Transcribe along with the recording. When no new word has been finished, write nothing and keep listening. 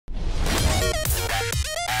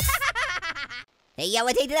Hey yo,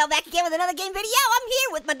 it's Hey back again with another game video. I'm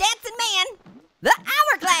here with my dancing man, the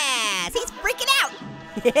Hourglass. He's freaking out.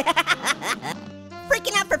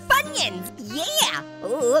 Freaking out for Funyuns. Yeah.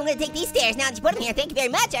 Ooh, I'm gonna take these stairs now that you put them here. Thank you very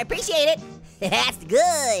much. I appreciate it. That's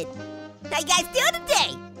good. How you guys doing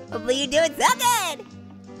today? Hopefully you're doing so good.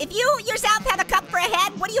 If you yourself have a cup for a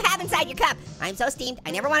head, what do you have inside your cup? I'm so steamed,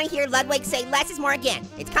 I never want to hear Ludwig say less is more again.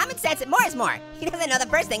 It's common sense that more is more. He doesn't know the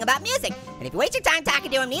first thing about music. And if you waste your time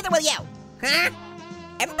talking to him, neither will you. Huh?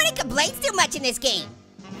 Everybody complains too much in this game.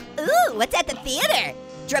 Ooh, what's at the theater?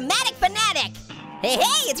 Dramatic Fanatic. Hey,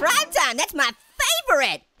 it's rhyme time. That's my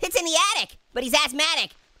favorite. It's in the attic, but he's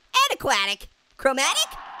asthmatic and aquatic. Chromatic?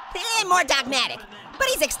 More dogmatic, but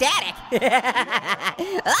he's ecstatic.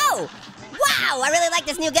 Oh, wow, I really like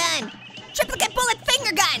this new gun. Triplicate bullet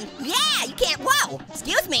finger gun. Yeah, you can't, whoa,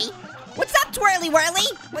 excuse me. What's up, Twirly Whirly?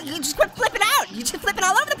 Well, you just quit flipping out. You're just flipping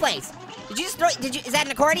all over the place. Did you just throw, is that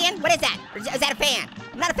an accordion? What is that? Or is that a fan?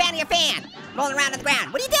 I'm not a fan of your fan. Rolling around on the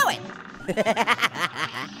ground. What are you doing?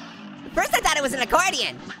 First I thought it was an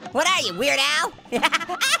accordion. What are you, Weird Al?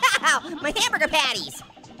 Ow, my hamburger patties.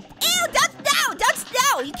 Ew, don't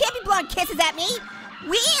snow. You can't be blowing kisses at me.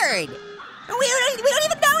 Weird. We don't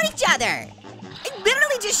even know each other. I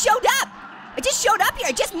literally just showed up. I just showed up here,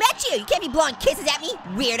 I just met you. You can't be blowing kisses at me,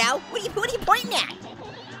 weirdo. What are you pointing at?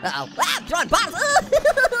 Uh-oh, I'm throwing bottles.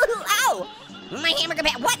 Ow, my hamburger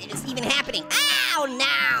pat, what is even happening? Ow,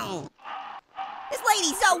 no. This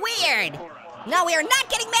lady's so weird. No, we are not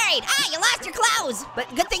getting married. Ah, you lost your clothes. But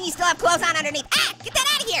good thing you still have clothes on underneath. Ah, get that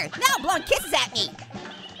out of here. No, blowing kisses at me.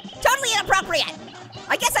 Totally inappropriate.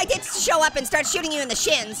 I guess I did show up and start shooting you in the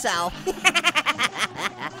shins, so.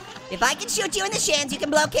 If I can shoot you in the shins, you can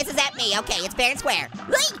blow kisses at me. Okay, it's fair and square.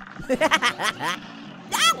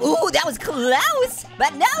 Ooh, that was close,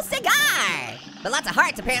 but no cigar. But lots of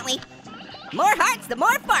hearts, apparently. More hearts, the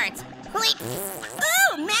more farts.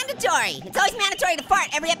 Ooh, mandatory. It's always mandatory to fart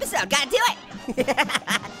every episode. Gotta do it.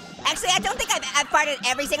 Actually, I don't think I've farted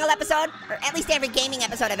every single episode, or at least every gaming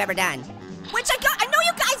episode I've ever done. Which I know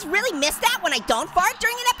you guys really miss that when I don't fart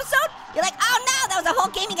during an episode. You're like, oh no, that was a whole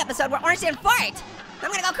gaming episode where Orange didn't fart.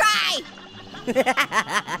 I'm gonna go cry.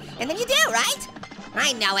 And then you do, right?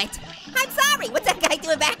 I know it. I'm sorry, what's that guy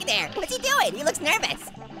doing back there? What's he doing? He looks nervous.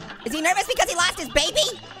 Is he nervous because he lost his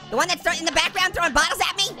baby? The one that's in the background throwing bottles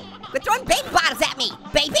at me? Quit throwing baby bottles at me,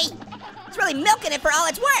 baby. It's really milking it for all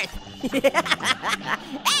it's worth.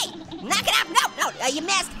 Hey, knock it off, no, you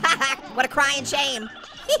missed. What a crying shame.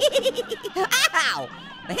 Ow,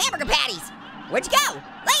 the hamburger patties. Where'd you go?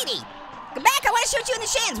 Lady, come back, I wanna shoot you in the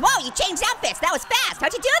shins. Whoa, you changed outfits, that was fast.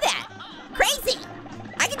 How'd you do that? Crazy.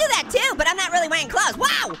 I can do that too, but I'm not really wearing clothes.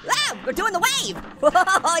 Wow, we're doing the wave.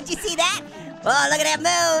 Whoa, did you see that? Oh, look at that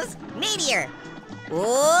moves. Meteor.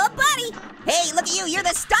 Oh, buddy. Hey, look at you, you're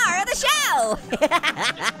the star of the show.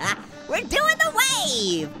 We're doing the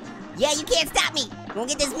wave. Yeah, you can't stop me. We'll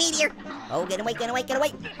get this meteor. Oh, get away.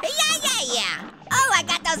 Yeah. Oh, I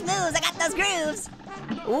got those moves, I got those grooves.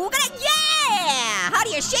 Ooh, yeah! How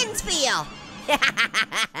do your shins feel?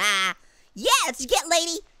 Yeah, let's get,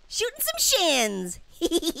 lady. Shooting some shins.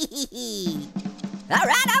 All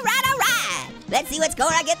right. Let's see what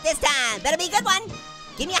score I get this time. Better be a good one.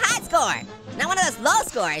 Give me a high score. Not one of those low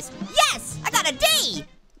scores. Yes, I got a D.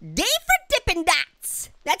 D for Dippin' Dots.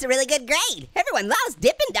 That's a really good grade. Everyone loves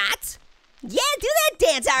Dippin' Dots. Yeah, do that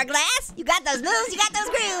dance, Hourglass. You got those moves, you got those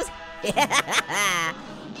grooves.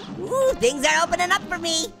 Ooh, things are opening up for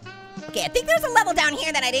me. Okay, I think there's a level down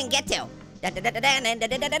here that I didn't get to.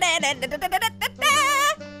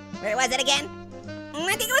 Where was it again?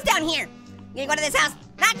 I think it was down here. You gonna go to this house?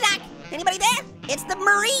 Knock. Anybody there? It's the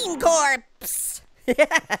Marine Corps.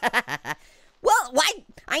 Well, why?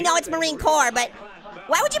 I know it's Marine Corps, but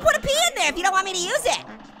why would you put a P in there if you don't want me to use it?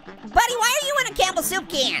 Buddy, why are you in a Campbell soup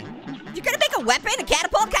can? You're gonna make a weapon, a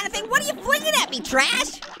catapult kind of thing? What are you flinging at me,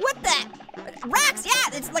 trash? What the? Rocks, yeah,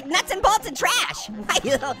 it's like nuts and bolts and trash.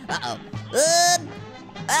 Uh-oh. Oh,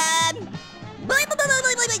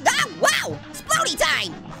 wow, Splody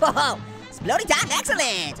time. Whoa, Splody time,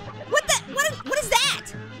 excellent. What is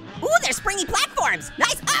that? Ooh, they're springy platforms.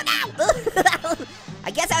 Nice, oh no.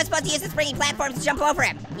 I guess I was supposed to use the springy platforms to jump over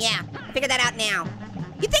him. Yeah, I figured that out now.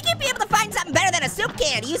 You'd think you'd be able to find something better than a soup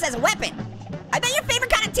can to use as a weapon. I bet your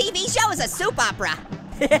favorite kind of TV show is a soap opera.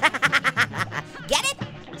 Get it?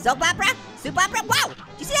 Soap opera? Soup opera? Wow,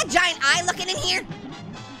 do you see that giant eye looking in here?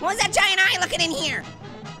 What was that giant eye looking in here?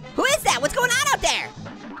 Who is that? What's going on out there?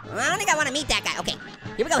 I don't think I want to meet that guy. Okay,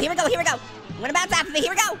 here we go. I'm gonna bounce off of it,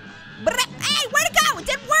 here we go. Hey, where'd it go? It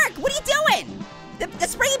didn't work, what are you doing? The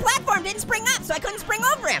springy platform didn't spring up, so I couldn't spring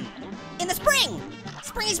over him. In the spring.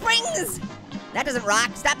 Springy springs. That doesn't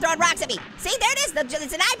rock. Stop throwing rocks at me. See, there it is.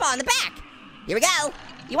 It's an eyeball in the back. Here we go.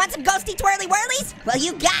 You want some ghosty twirly whirlies? Well,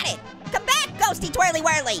 you got it. Come back, ghosty twirly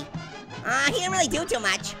whirly. He didn't really do too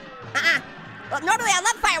much. Well, normally I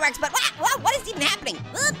love fireworks, but what is even happening?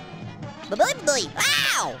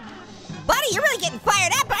 Ow! Buddy, you're really getting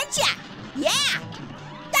fired up, aren't ya? Yeah.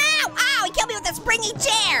 Ow! Ow! He killed me with a springy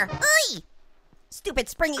chair. Oy! Stupid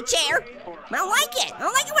springy chair. I don't like it. I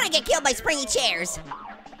don't like it when I get killed by springy chairs.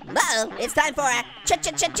 Uh-oh, it's time for a cherry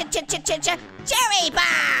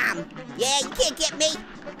bomb. Yeah, you can't get me.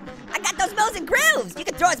 I got those moves and grooves. You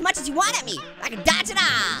can throw as much as you want at me. I can dodge it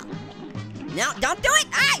all. No, don't do it.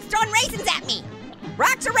 He's throwing raisins at me.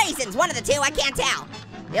 Rocks or raisins, one of the two, I can't tell.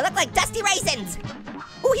 They look like dusty raisins.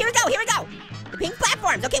 Ooh, here we go. The pink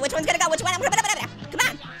platforms. Okay, which one's gonna go? Which one? Come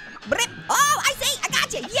on. Oh, I see. I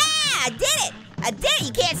got you. Yeah, I did it.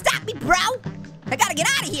 You can't stop me, bro. I gotta get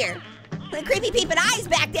out of here. The creepy peeping eyes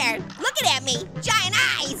back there. Looking at me. Giant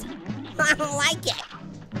eyes. I don't like it.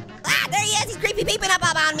 There he is. He's creepy peeping up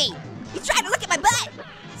on me. He's trying to look at my butt.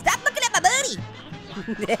 Stop looking at my booty.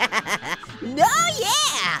 No,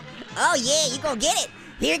 yeah. Oh, yeah, you gonna get it.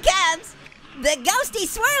 Here it comes. The ghosty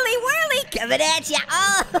swirly whirly coming at ya.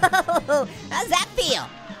 Oh, how's that feel?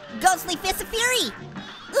 Ghostly fist of fury.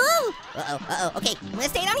 Ooh. Uh-oh. Okay, I'm gonna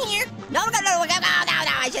stay down here. No,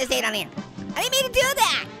 I should've stayed down here. I didn't mean to do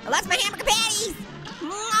that. I lost my hamburger patties. No.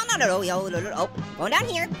 Going down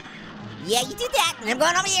here. Yeah, you did that. And I'm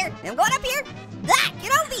going over here. And I'm going up here.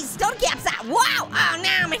 Get all these stone caps out. Wow. Oh,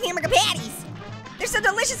 no, my hamburger patties. They're so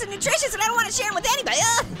delicious and nutritious, and I don't want to share them with anybody.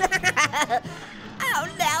 Oh,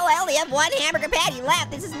 no, I only have one hamburger patty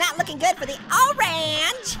left. This is not looking good for the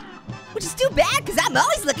orange. Which is too bad, because I'm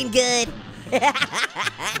always looking good.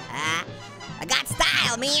 I got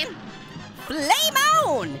style, man. Flame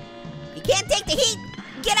on. You can't take the heat.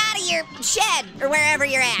 Get out of your shed or wherever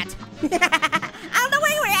you're at. I don't know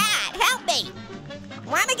where you were at. Help me.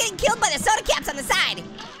 Why am I getting killed by the soda caps on the side?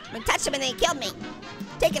 I touched them and they killed me.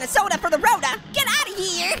 Taking a soda for the Rhoda. Get out of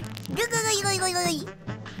here.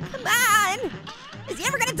 Come on. Is he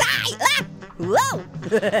ever gonna die? Whoa.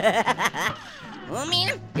 Oh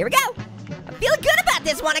man, here we go. I'm feeling good about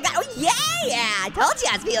this one. Oh yeah. I told you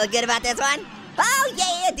I was feeling good about this one. Oh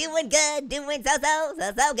yeah, doing good, doing so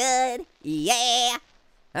good. Yeah.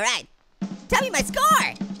 All right, tell me my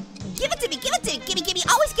score. Give it to me, gimme,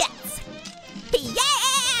 always gets.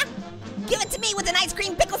 Yeah. Give it to me with an ice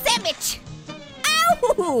cream pickle sandwich.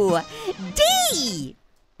 Oh, D.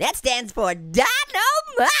 That stands for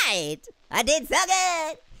Dynamite. I did so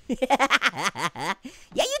good.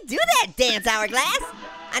 Yeah, you do that, Dance Hourglass.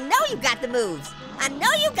 I know you got the moves. I know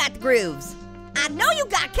you got the grooves. I know you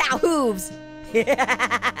got cow hooves.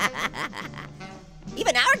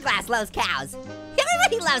 Even Hourglass loves cows.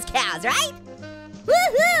 Everybody loves cows, right?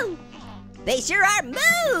 Woohoo! They sure are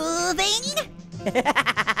moving.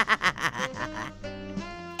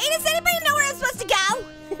 Hey, does anybody know where I'm supposed to go?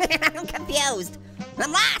 I'm confused.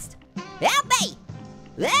 I'm lost. Help me!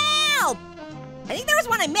 Help! I think there was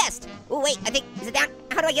one I missed. Oh wait, is it down?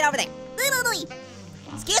 How do I get over there?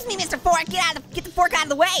 Excuse me, Mr. Fork. Get the fork out of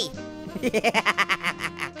the way.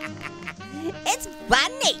 It's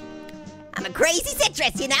funny. I'm a crazy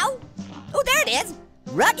citrus, you know? Oh, there it is.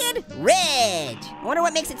 Rugged Ridge. I wonder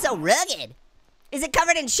what makes it so rugged. Is it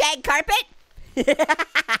covered in shag carpet? Get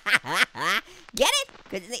it?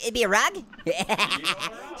 Could it be a rug? You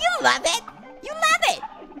love it. You love it.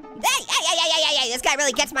 Hey, this guy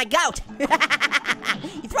really gets my goat. You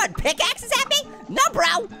throwing pickaxes at me? No,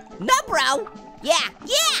 bro. Yeah.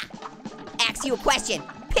 Ask you a question.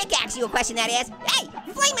 Pickaxe you a question, that is. Hey,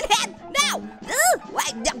 flaming head, no.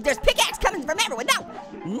 There's pickaxe coming from everyone.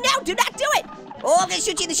 No, do not do it. Oh, I'm gonna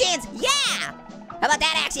shoot you in the shins. Yeah. How about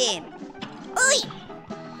that action? Oy,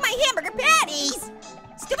 my hamburger patties.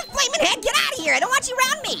 Stupid flaming head, get out of here. I don't want you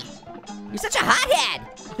around me. You're such a hothead.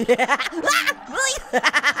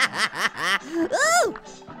 Ooh,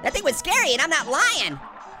 that thing was scary and I'm not lying.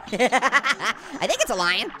 I think it's a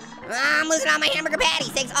lion. I'm losing all my hamburger patties.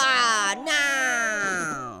 Thanks. Oh,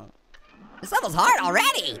 no. This level's hard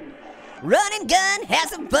already. Run and gun, have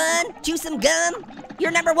some fun, chew some gum.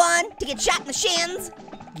 You're number one to get shot in the shins.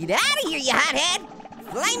 Get out of here, you hothead.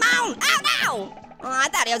 Flame on. Oh, no. Oh, I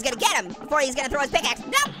thought I was gonna get him before he was gonna throw his pickaxe.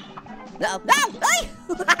 No.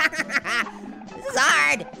 This is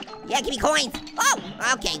hard. Yeah, give me coins. Oh,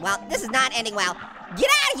 okay, well, this is not ending well. Get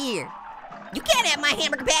out of here. You can't have my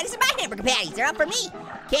hamburger patties. They're my hamburger patties. They're up for me.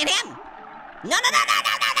 Can't have them. No.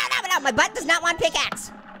 My butt does not want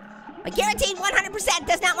pickaxe. I guaranteed 100%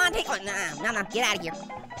 does not want pickaxe. No. Get out of here.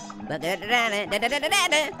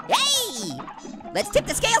 Hey! Let's tip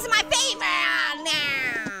the scales in my favor.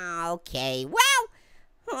 No. Okay, well,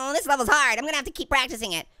 oh, this level's hard. I'm gonna have to keep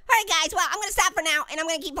practicing it. All right, guys, well, I'm gonna stop for now, and I'm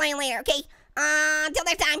gonna keep playing later, okay? Until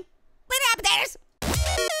next time, later,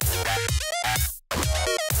 appetizers!